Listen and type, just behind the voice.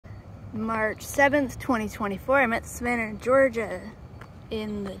March 7th, 2024. I'm at Savannah, Georgia,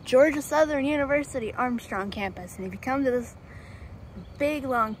 in the Georgia Southern University Armstrong campus. And if you come to this big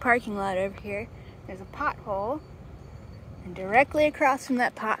long parking lot over here, there's a pothole. And directly across from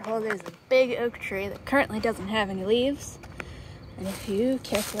that pothole, there's a big oak tree that currently doesn't have any leaves. And if you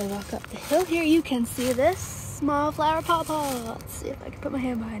carefully walk up the hill here, you can see this small flower pawpaw. Let's see if I can put my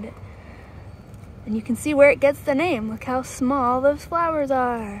hand behind it. And you can see where it gets the name. Look how small those flowers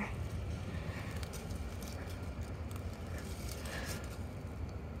are.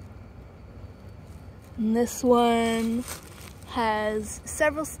 And this one has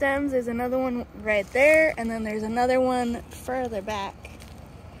several stems. There's another one right there, and then there's another one further back.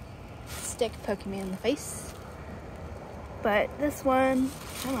 Stick poking me in the face. But this one,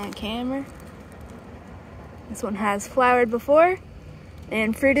 come on camera. This one has flowered before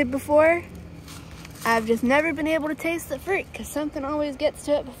and fruited before. I've just never been able to taste the fruit because something always gets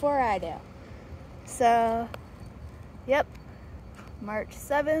to it before I do. So, yep, March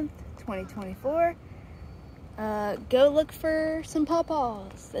 7th, 2024. Go look for some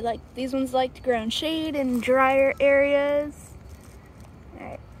pawpaws. These ones like to grow in shade in drier areas. All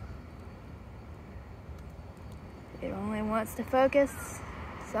right. It only wants to focus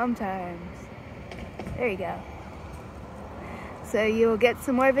sometimes. There you go. So you'll get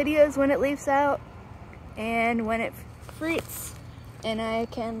some more videos when it leaves out and when it fruits. And I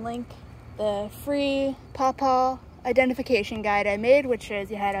can link the free pawpaw identification guide I made, which shows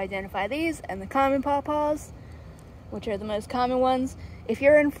you how to identify these and the common pawpaws, which are the most common ones. If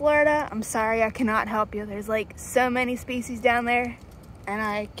you're in Florida, I'm sorry I cannot help you. There's like so many species down there and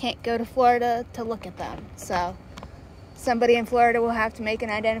I can't go to Florida to look at them. So somebody in Florida will have to make an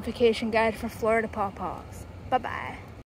identification guide for Florida pawpaws. Bye-bye.